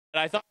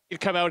I thought you'd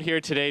come out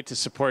here today to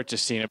support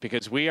Justina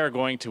because we are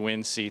going to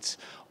win seats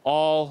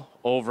all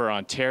over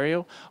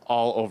Ontario,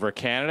 all over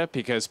Canada,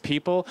 because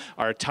people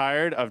are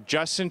tired of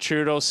Justin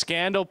Trudeau's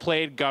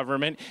scandal-plagued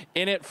government,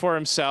 in it for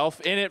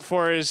himself, in it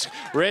for his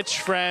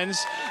rich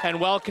friends and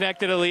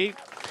well-connected elite.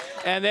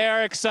 And they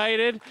are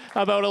excited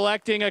about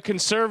electing a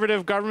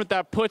conservative government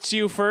that puts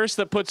you first,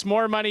 that puts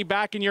more money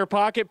back in your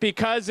pocket,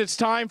 because it's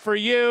time for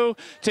you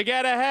to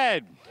get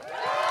ahead.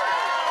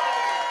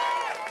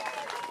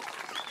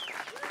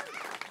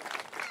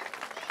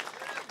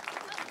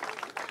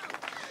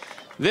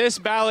 This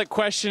ballot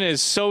question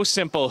is so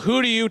simple.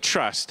 Who do you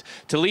trust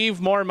to leave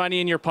more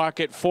money in your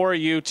pocket for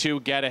you to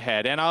get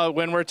ahead? And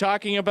when we're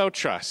talking about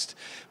trust,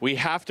 we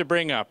have to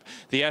bring up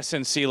the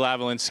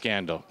SNC-Lavalin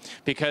scandal,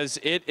 because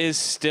it is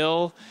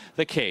still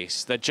the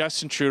case that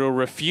Justin Trudeau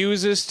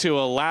refuses to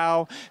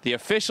allow the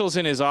officials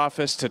in his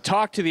office to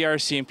talk to the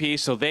RCMP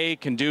so they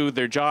can do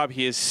their job.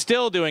 He is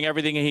still doing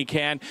everything he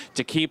can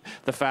to keep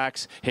the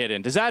facts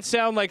hidden. Does that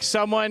sound like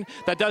someone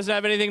that doesn't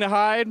have anything to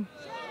hide?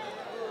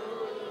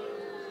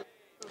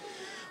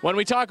 When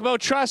we talk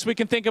about trust, we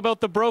can think about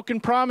the broken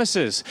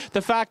promises.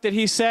 The fact that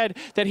he said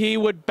that he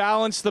would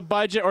balance the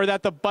budget, or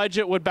that the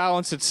budget would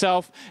balance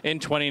itself in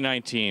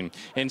 2019.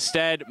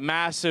 Instead,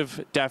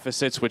 massive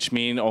deficits, which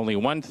mean only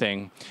one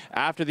thing.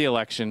 After the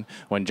election,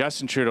 when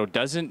Justin Trudeau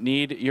doesn't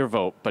need your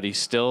vote, but he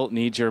still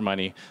needs your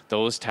money,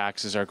 those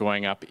taxes are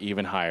going up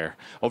even higher.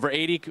 Over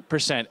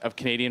 80% of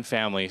Canadian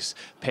families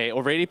pay,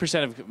 over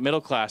 80% of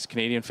middle-class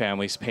Canadian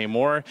families pay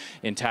more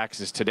in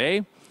taxes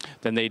today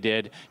than they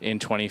did in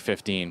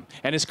 2015.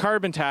 And his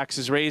carbon tax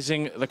is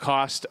raising the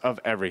cost of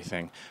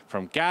everything,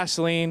 from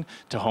gasoline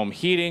to home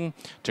heating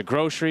to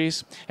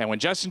groceries. And when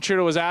Justin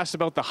Trudeau was asked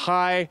about the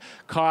high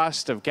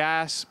cost of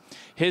gas,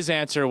 his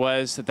answer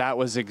was that that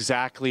was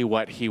exactly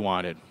what he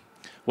wanted.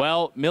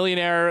 Well,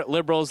 millionaire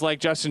Liberals like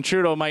Justin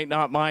Trudeau might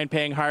not mind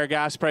paying higher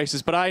gas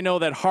prices, but I know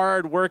that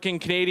hard-working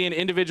Canadian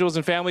individuals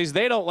and families,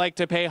 they don't like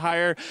to pay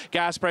higher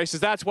gas prices.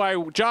 That's why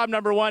job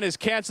number one is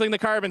canceling the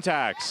carbon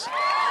tax.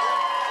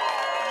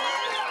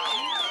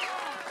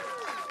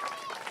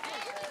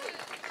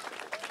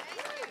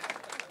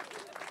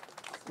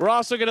 We're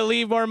also going to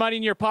leave more money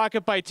in your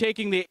pocket by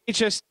taking the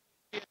HST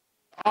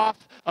off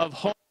of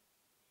home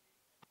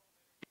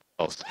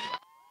bills.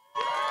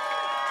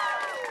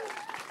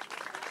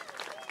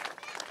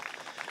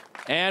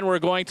 And we're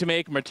going to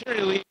make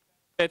maternity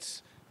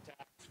benefits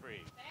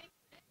tax-free.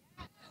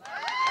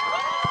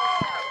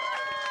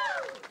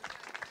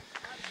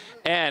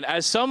 And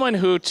as someone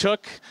who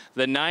took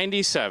the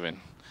 97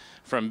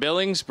 from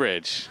Billings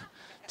Bridge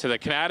to the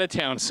Canada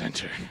Town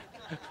Centre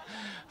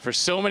for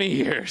so many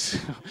years,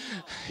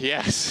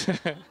 yes,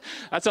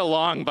 that's a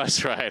long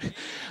bus ride.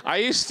 I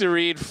used to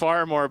read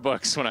far more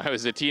books when I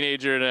was a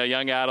teenager and a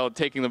young adult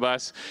taking the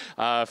bus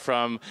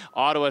from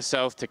Ottawa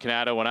South to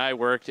Canada when I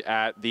worked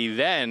at the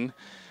then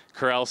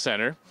Corral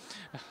Centre,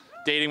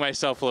 dating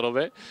myself a little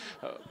bit.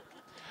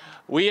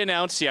 I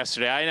announced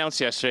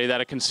yesterday that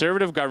a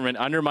Conservative government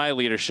under my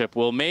leadership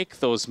will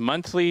make those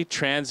monthly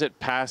transit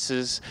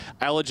passes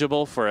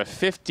eligible for a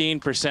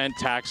 15%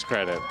 tax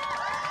credit.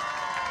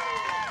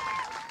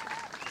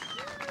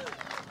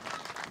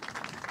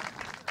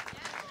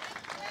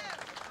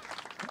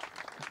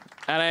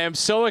 And I am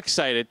so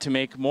excited to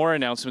make more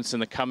announcements in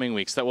the coming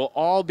weeks that will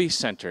all be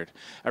centered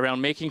around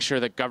making sure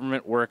that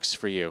government works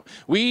for you.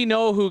 We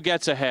know who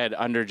gets ahead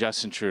under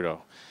Justin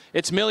Trudeau.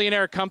 It's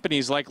millionaire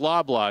companies like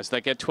Loblaws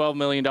that get $12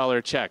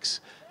 million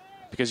checks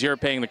because you're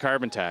paying the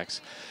carbon tax.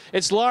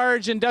 It's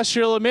large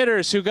industrial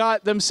emitters who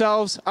got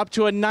themselves up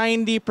to a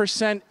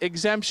 90%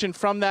 exemption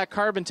from that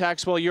carbon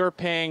tax while you're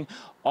paying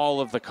all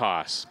of the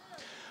costs.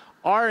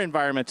 Our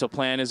environmental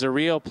plan is a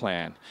real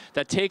plan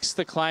that takes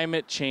the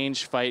climate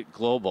change fight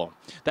global,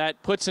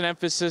 that puts an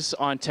emphasis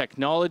on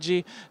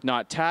technology,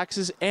 not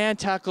taxes, and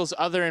tackles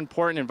other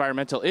important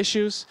environmental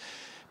issues.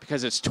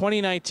 Because it's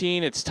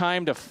 2019, it's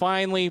time to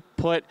finally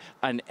put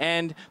an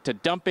end to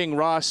dumping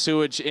raw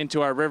sewage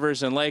into our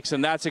rivers and lakes,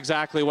 and that's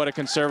exactly what a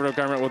Conservative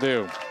government will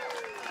do.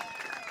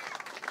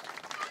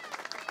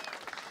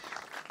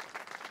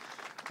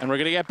 And we're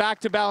going to get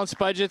back to balanced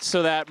budgets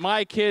so that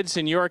my kids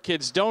and your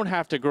kids don't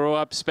have to grow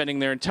up spending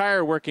their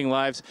entire working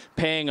lives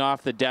paying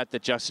off the debt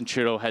that Justin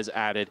Trudeau has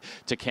added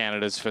to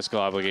Canada's fiscal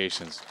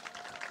obligations.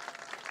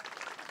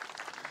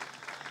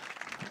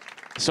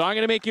 So I'm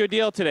going to make you a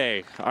deal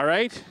today, all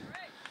right?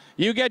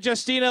 You get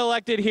Justina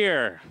elected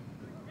here.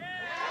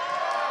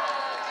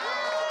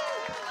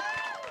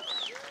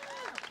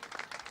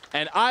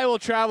 And I will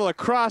travel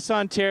across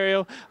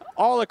Ontario,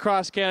 all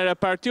across Canada,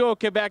 partout au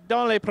Québec,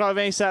 dans les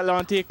provinces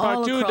atlantiques,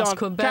 all across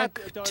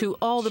Quebec, to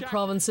all the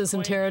provinces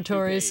and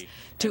territories,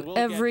 to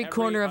every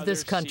corner of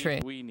this country.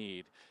 We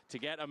need to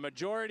get a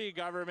majority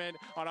government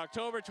on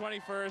October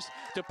 21st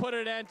to put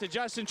an end to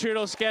Justin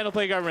Trudeau's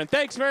scandal-plagued government.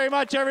 Thanks very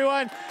much,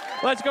 everyone.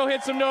 Let's go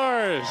hit some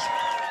doors.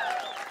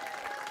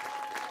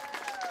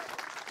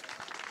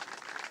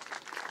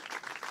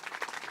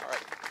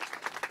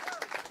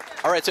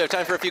 All right, so we have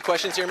time for a few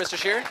questions here, Mr.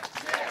 Scheer.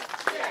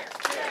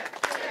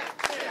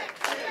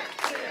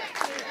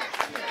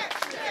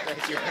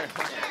 you very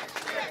much.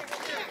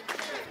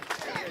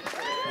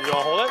 You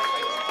all hold it?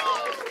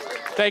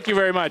 Thank you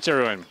very much,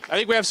 everyone. I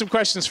think we have some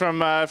questions from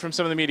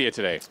some of the media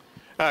today.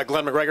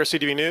 Glenn McGregor,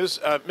 CTV News.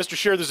 Mr.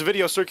 Scheer, there's a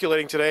video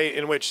circulating today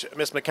in which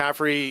Ms.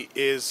 McCaffrey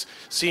is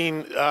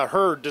seen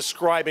her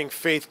describing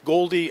Faith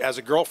Goldie as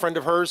a girlfriend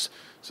of hers.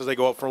 Says they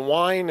go out for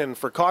wine and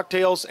for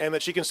cocktails, and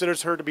that she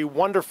considers her to be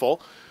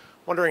wonderful.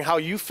 Wondering how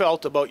you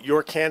felt about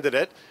your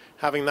candidate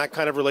having that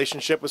kind of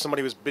relationship with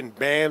somebody who's been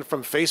banned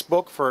from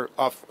Facebook for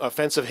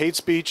offensive hate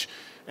speech,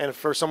 and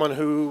for someone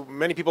who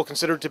many people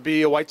consider to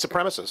be a white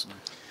supremacist.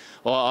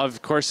 Well,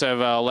 of course, I've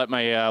let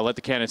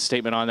the candidate's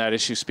statement on that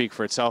issue speak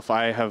for itself.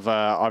 I have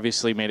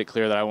obviously made it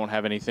clear that I won't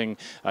have anything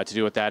to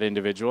do with that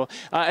individual.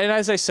 And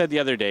as I said the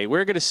other day,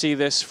 we're going to see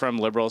this from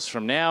Liberals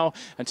from now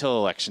until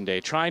Election Day,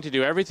 trying to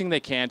do everything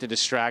they can to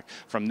distract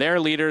from their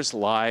leaders'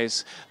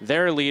 lies,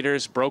 their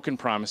leaders' broken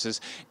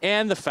promises,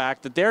 and the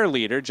fact that their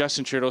leader,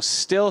 Justin Trudeau,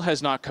 still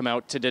has not come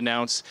out to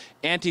denounce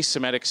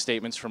anti-Semitic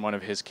statements from one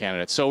of his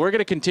candidates. So we're going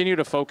to continue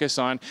to focus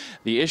on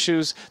the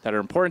issues that are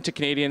important to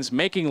Canadians,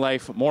 making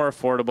life more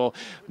affordable,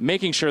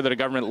 making sure that a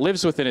government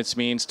lives within its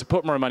means to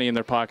put more money in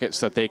their pockets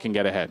so that they can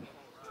get ahead.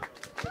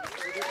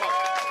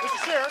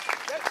 Mr. Scheer,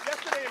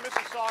 yesterday in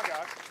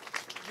Mississauga,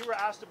 you were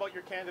asked about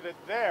your candidate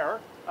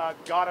there,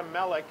 Gautam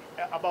Mellick,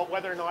 about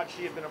whether or not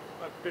she had been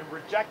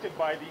rejected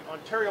by the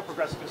Ontario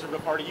Progressive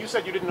Conservative Party. You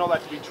said you didn't know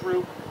that to be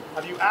true.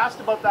 Have you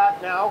asked about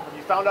that now? Have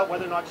you found out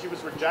whether or not she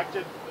was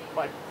rejected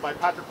by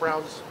Patrick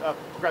Brown's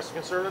Progressive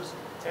Conservatives?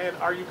 And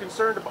are you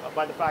concerned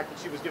by the fact that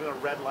she was given a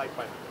red light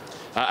by them?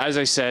 As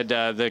I said,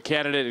 the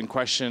candidate in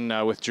question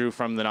withdrew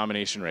from the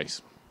nomination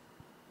race.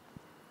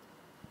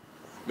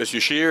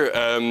 Monsieur Scheer,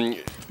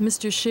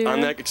 Mr. Scheer,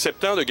 en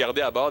acceptant de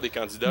garder à bord des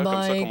candidats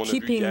comme ça, comme on a vu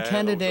keeping hier,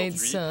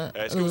 candidates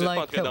est-ce que vous êtes pas en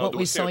like train what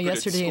we d'endosser saw un peu le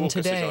yesterday and discours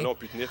que ces today, gens-là ont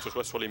pu tenir, que ce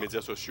soit sur les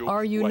médias sociaux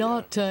are you ou ailleurs?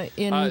 not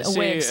in a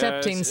way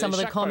accepting some of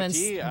the comments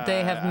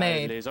they have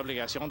made?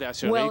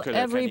 Well,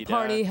 every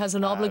party has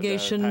an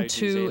obligation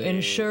to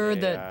ensure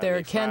that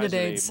their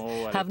candidates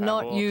have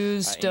not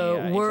used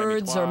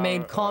words or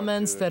made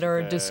comments that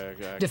are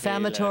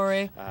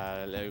defamatory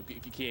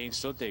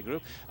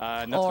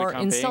or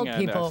insult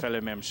people.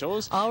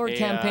 Our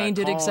campaign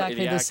did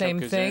exactly the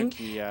same thing,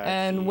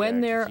 and when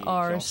there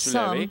are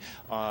some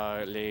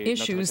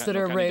issues that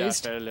are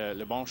raised,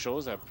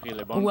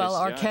 well,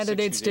 our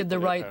candidates did the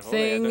right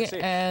thing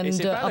and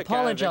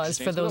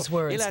apologized for those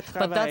words.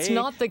 But that's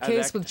not the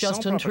case with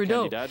Justin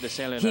Trudeau.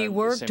 He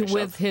worked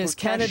with his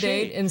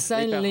candidate in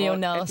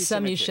Saint-Léonard,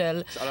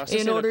 Saint-Michel,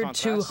 in order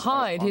to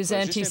hide his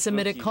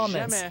anti-Semitic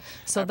comments.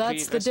 So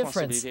that's the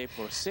difference.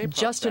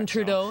 Justin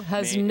Trudeau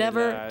has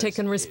never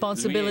taken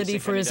responsibility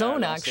for his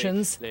own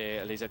actions,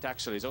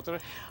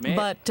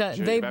 but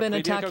they've been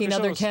attacking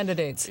other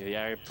candidates.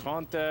 But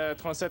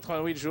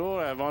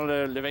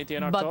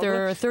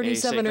there are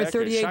 37 or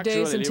 38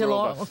 days until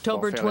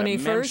October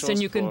 21st, and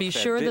you can be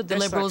sure that the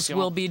Liberals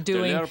will be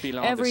doing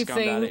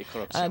everything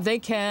they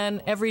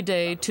can every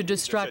day to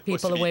distract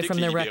people away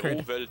from their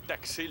record.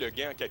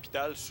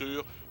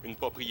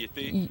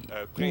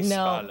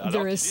 Now,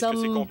 there is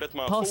some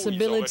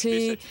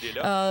possibility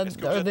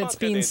that's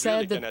being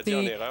said that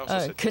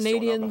the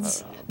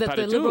Canadians, that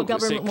the Liberal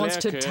government wants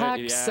to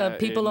tax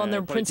people on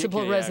their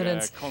principal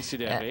residence,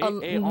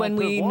 when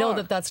we know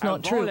that that's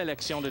not true.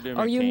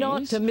 Are you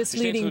not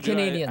misleading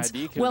Canadians?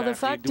 Well, the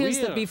fact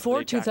is that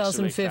before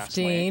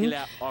 2015,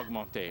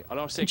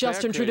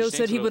 Justin Trudeau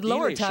said he would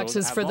lower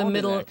taxes for the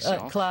middle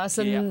class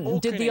and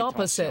did the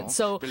opposite.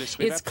 So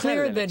it's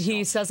clear that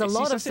he says a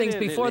lot of things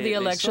before the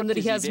election that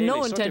he has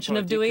no intention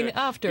of doing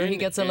after he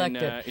gets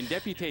elected.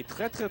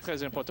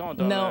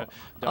 Now,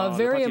 a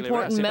very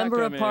important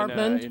member of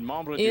Parliament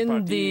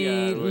in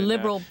the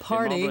Liberal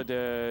Party, he's not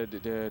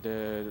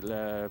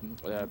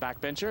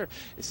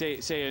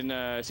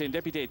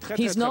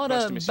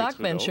a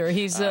backbencher.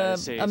 He's a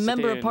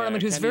member of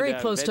Parliament who's very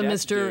close to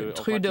Mr.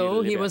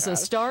 Trudeau. He was a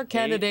star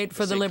candidate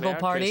for the Liberal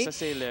Party,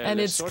 and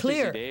it's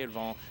clear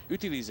that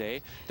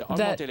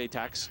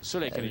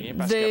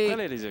they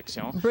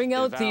bring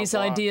out these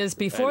ideas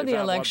before the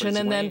election,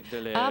 and then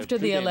after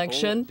the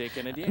election,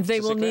 they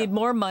will need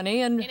more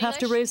money and have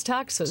to raise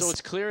taxes. So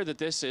it's clear that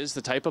this is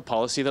the type of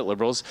policy that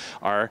Liberals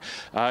are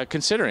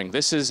considering.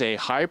 This is a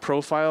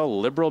high-profile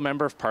Liberal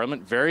member of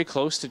Parliament, very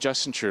close to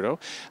Justin Trudeau,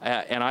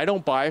 and I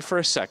don't buy for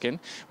a second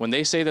when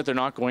they say that they're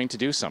not going to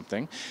do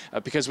something,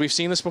 because we've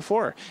seen this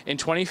before. In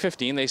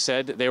 2015, they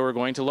said they were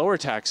going to lower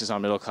taxes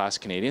on middle-class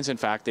Canadians. In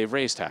fact, they've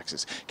raised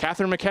taxes.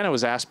 Catherine McKenna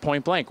was asked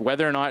point-blank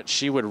whether or not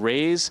she would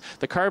raise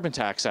the carbon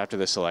tax after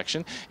this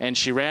election, and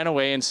she ran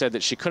away and said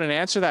that she couldn't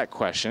answer that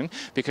question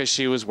because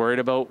she was worried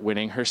about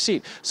winning her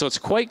seat. So it's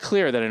quite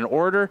clear that in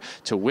order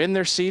to win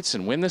their seats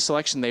and win this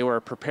election, they were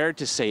prepared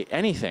to say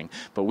anything.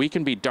 But we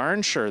can be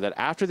darn sure that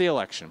after the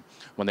election,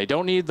 when they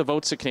don't need the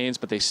votes of Canadians,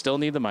 but they still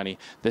need the money,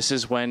 this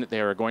is when they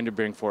are going to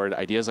bring forward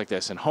ideas like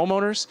this. And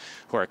homeowners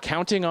who are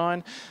counting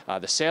on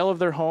the sale of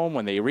their home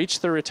when they reach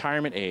their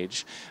retirement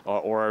age,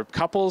 or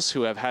couples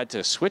who have had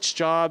to switch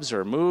jobs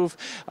or move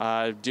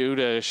due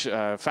to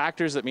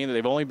factors that mean that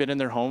they've only been in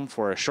their home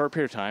for a short short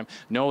period of time,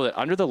 know that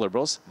under the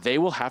Liberals, they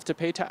will have to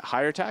pay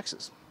higher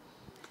taxes.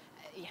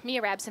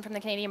 Mia Rabson from the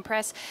Canadian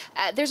Press.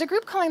 There's a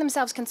group calling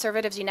themselves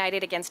Conservatives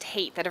United Against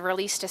Hate that have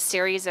released a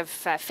series of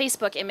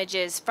Facebook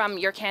images from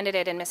your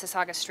candidate in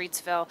Mississauga,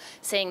 Streetsville,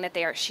 saying that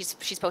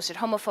she's posted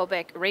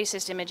homophobic,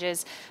 racist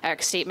images,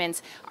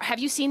 statements. Have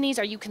you seen these?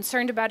 Are you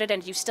concerned about it?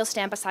 And do you still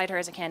stand beside her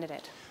as a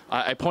candidate?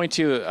 I point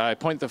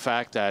the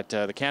fact that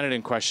the candidate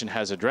in question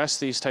has addressed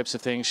these types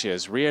of things. She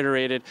has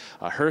reiterated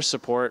her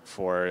support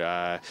for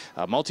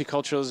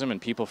multiculturalism and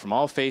people from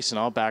all faiths and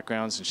all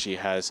backgrounds, and she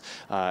has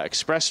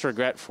expressed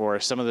regret for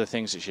some of the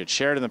things that she had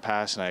shared in the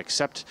past, and I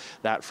accept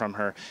that from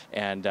her.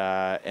 And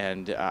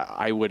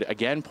I would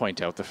again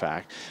point out the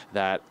fact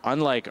that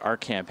unlike our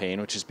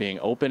campaign, which is being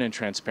open and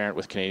transparent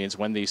with Canadians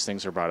when these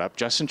things are brought up,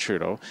 Justin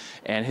Trudeau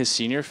and his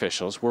senior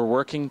officials were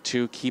working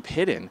to keep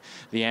hidden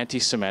the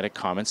anti-Semitic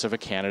comments of a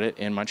candidate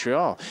in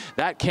Montreal.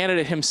 That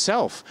candidate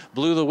himself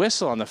blew the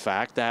whistle on the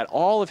fact that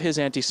all of his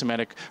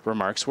anti-Semitic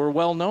remarks were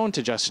well known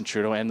to Justin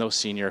Trudeau and those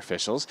senior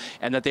officials,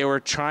 and that they were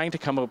trying to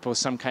come up with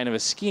some kind of a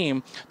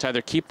scheme to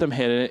either keep them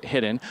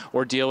hidden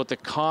or deal with the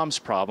comms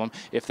problem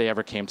if they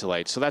ever came to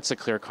light. So that's a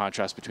clear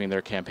contrast between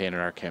their campaign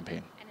and our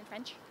campaign. And in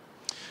French?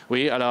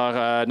 Oui,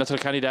 alors notre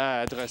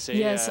candidat a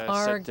adressé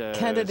our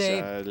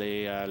candidate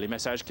les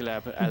messages qu'il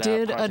a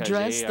did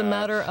address the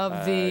matter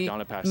of the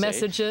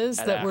messages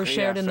that were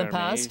shared in the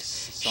past.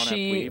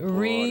 She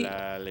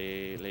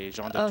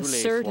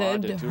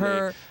reasserted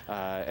her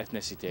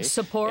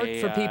support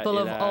for people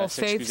of all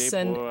faiths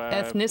and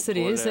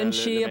ethnicities, and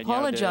she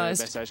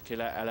apologized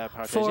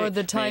for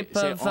the type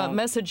of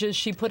messages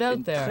she put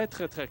out there.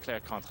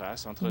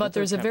 But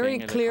there's a very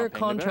clear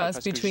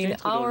contrast between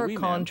our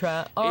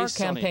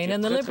campaign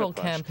and the Liberal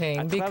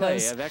campaign,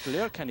 because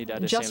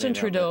Justin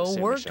Trudeau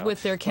worked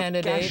with their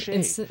candidate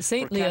in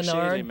St.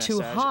 Leonard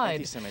to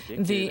hide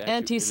the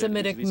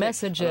anti-Semitic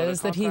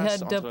messages that he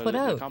had put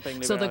out.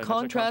 So the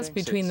contrast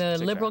between the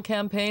Liberal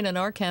campaign and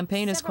our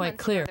campaign is quite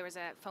clear. There was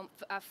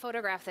a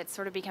photograph that's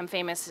sort of become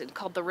famous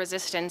called The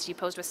Resistance. You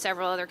posed with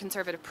several other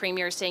Conservative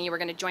premiers saying you were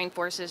going to join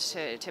forces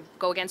to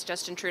go against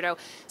Justin Trudeau.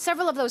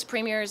 Several of those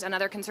premiers,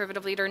 another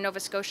Conservative leader in Nova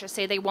Scotia,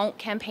 say they won't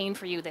campaign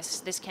for you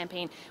this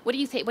campaign. What do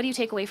you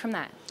take away from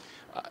that?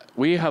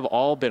 We have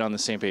all been on the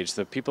same page.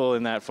 The people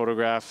in that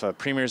photograph,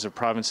 premiers of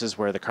provinces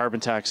where the carbon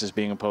tax is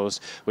being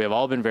imposed, we have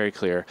all been very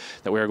clear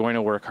that we are going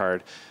to work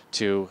hard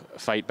to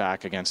fight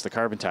back against the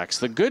carbon tax.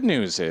 The good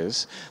news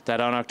is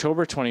that on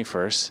October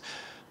 21st,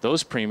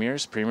 those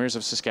premiers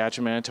of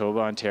Saskatchewan, Manitoba,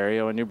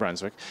 Ontario, and New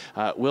Brunswick,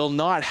 will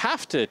not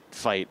have to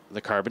fight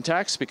the carbon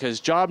tax, because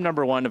job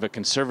number one of a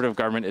Conservative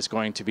government is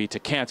going to be to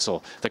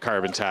cancel the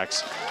carbon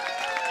tax.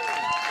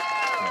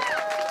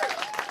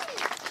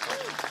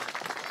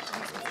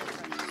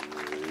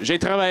 J'ai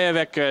travaillé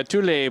avec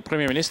tous les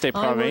premiers ministres des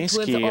provinces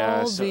qui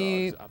all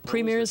the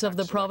premiers of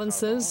the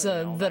provinces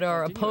that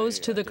are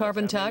opposed to the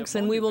carbon tax,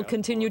 and we will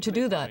continue to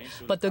do that.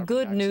 But the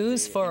good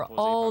news for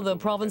all the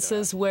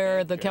provinces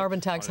where the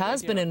carbon tax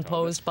has been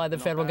imposed by the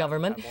federal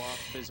government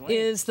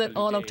is that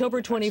on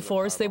October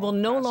 24th, they will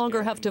no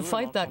longer have to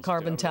fight that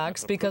carbon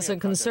tax, because a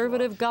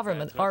Conservative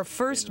government, our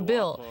first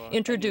bill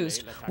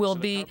introduced, will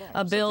be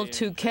a bill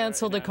to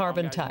cancel the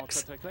carbon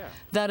tax.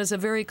 That is a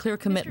very clear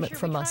commitment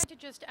from us. I tried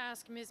to just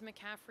ask Ms.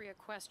 McCaffrey a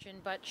question,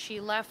 but she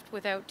left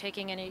without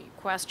taking any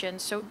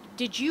questions. So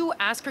did you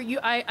ask her?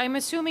 I'm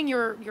assuming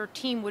your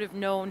team would have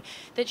known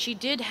that she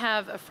did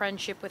have a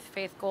friendship with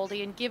Faith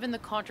Goldy, and given the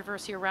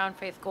controversy around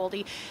Faith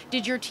Goldy,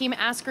 did your team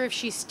ask her if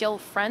she's still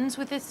friends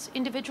with this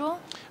individual?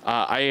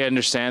 I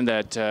understand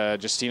that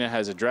Justina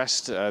has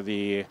addressed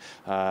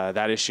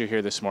that issue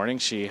here this morning.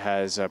 She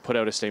has put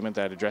out a statement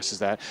that addresses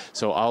that.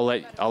 So I'll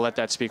let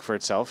that speak for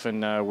itself,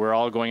 and we're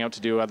all going out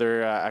to do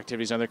other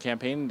activities on their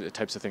campaign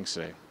types of things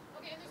today.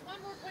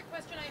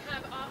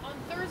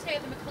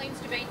 At the Maclean's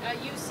debate,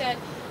 you said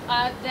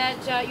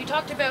that you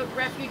talked about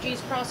refugees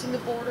crossing the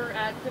border,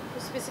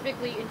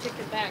 specifically into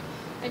Quebec,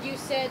 and you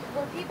said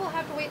where people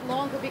have to wait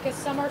longer because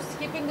some are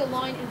skipping the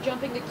line and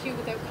jumping the queue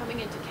without coming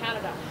into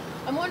Canada.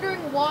 I'm wondering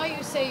why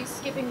you say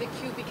skipping the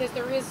queue, because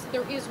there is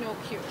no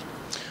queue.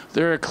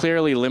 There are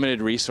clearly limited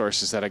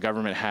resources that a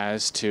government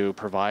has to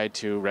provide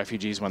to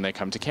refugees when they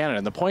come to Canada.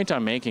 And the point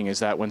I'm making is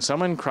that when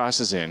someone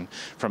crosses in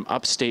from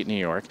upstate New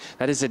York,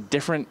 that is a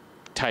different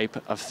type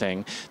of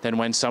thing than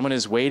when someone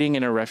is waiting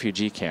in a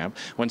refugee camp,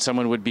 when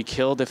someone would be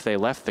killed if they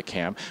left the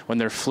camp, when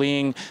they're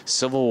fleeing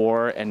civil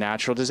war and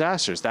natural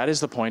disasters. That is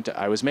the point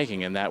I was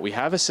making, in that we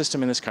have a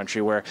system in this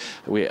country where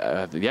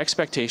the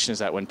expectation is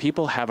that when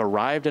people have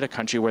arrived at a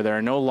country where they're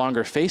no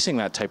longer facing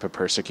that type of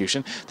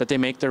persecution, that they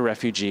make their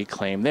refugee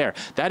claim there.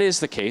 That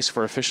is the case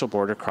for official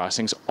border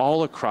crossings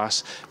all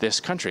across this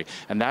country,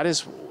 and that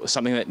is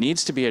something that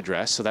needs to be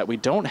addressed so that we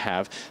don't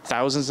have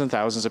thousands and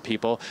thousands of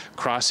people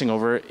crossing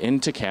over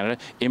into Canada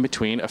in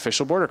between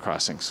official border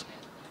crossings.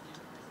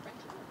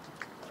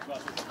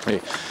 The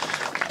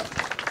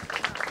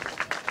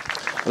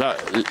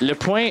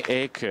point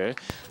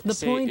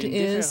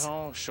is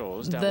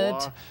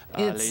that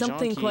it's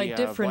something quite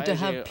different to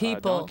have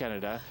people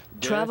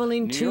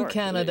traveling to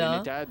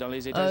Canada,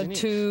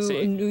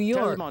 to New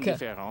York.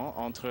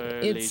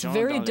 It's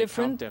very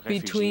different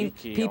between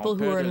people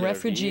who are in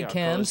refugee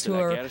camps, who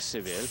are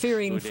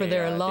fearing for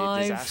their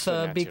life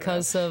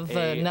because of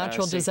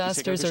natural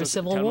disasters or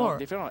civil war.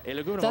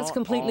 That's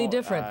completely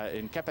different.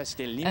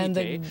 And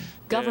the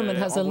government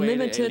has a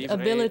limited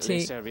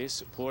ability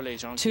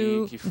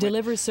to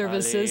deliver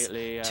services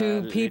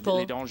to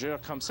people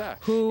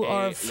who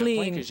are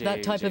fleeing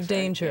that type of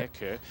danger.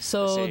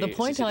 So the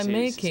point I'm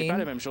making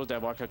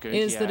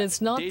is that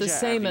it's not the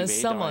same as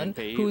someone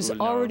who's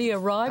already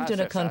arrived in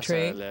a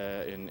country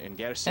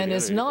and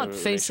is not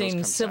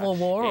facing civil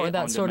war or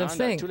that sort of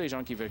thing.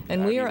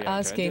 And we are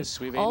asking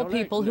all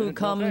people who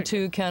come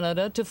to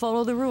Canada to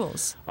follow the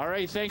rules. All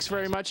right, thanks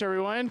very much,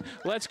 everyone.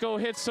 Let's go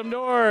hit some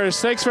doors.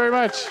 Thanks very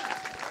much.